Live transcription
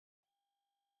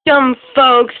Welcome,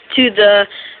 folks, to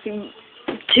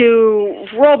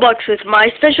Roblox with my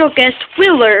special guest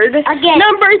Willard. Again.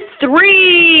 Number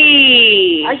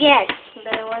 3. Again.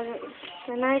 But it wasn't.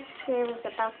 The night it was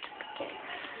about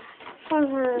to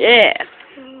begin. Yeah.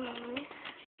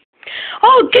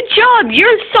 Oh, good job!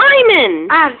 You're Simon.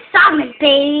 I'm Simon,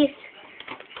 baby.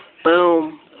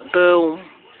 Boom, boom,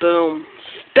 boom.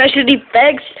 Special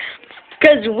effects,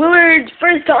 because Willard's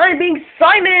first time being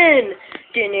Simon.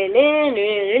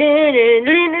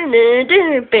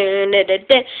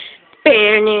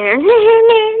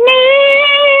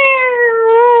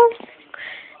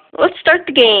 Let's start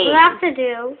the game. What do I have to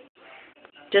do?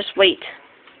 Just wait.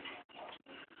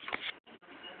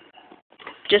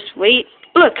 Just wait.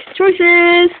 Look,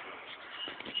 choices.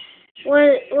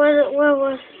 What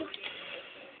was?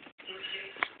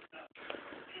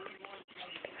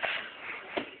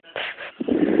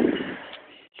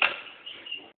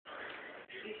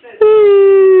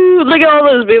 Ooh, look at all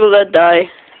those people that die.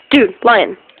 Dude,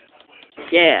 lion.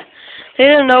 Yeah. They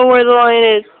don't know where the lion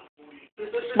is.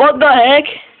 What the heck?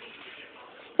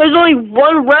 There's only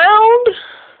one round?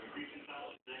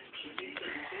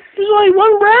 There's only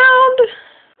one round?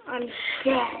 I'm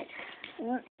dead.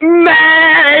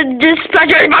 Mad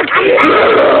dispatcher.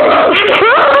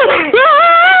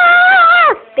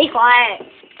 Be quiet.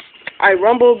 I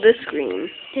rumbled the screen.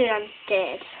 Dude, I'm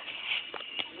dead.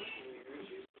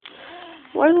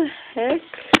 What the heck?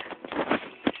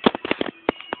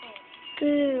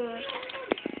 Dude.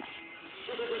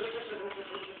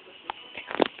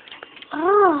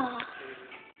 Oh.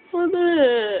 What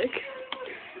the heck?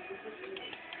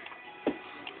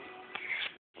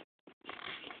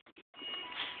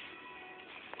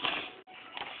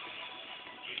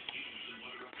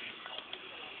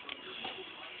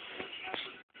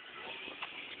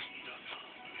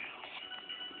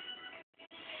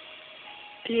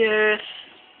 The earth.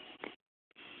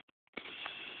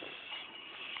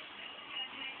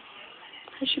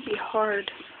 That should be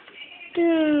hard.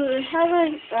 Dude, how do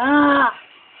I...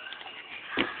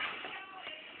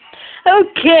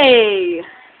 Okay,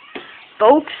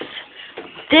 folks,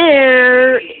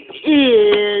 there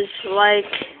is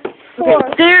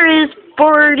there is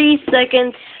 40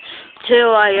 seconds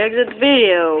till I exit the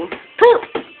video. Poop!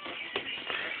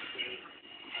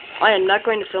 I am not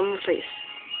going to film your face,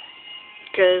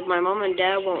 because my mom and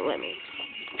dad won't let me.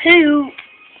 Who?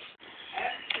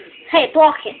 Hey,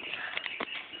 block it.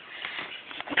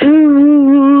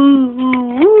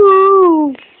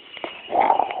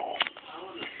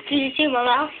 Did you see my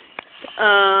mouth?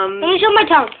 Let me show my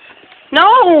tongue.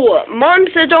 No! Mom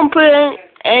said don't put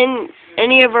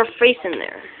any of her face in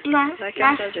there. Like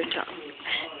I said, your tongue.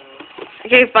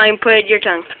 Okay, fine, put your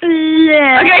tongue.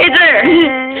 Yeah. Okay, it's there!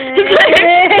 It's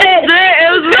there!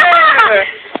 It was there!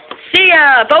 See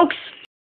ya, folks!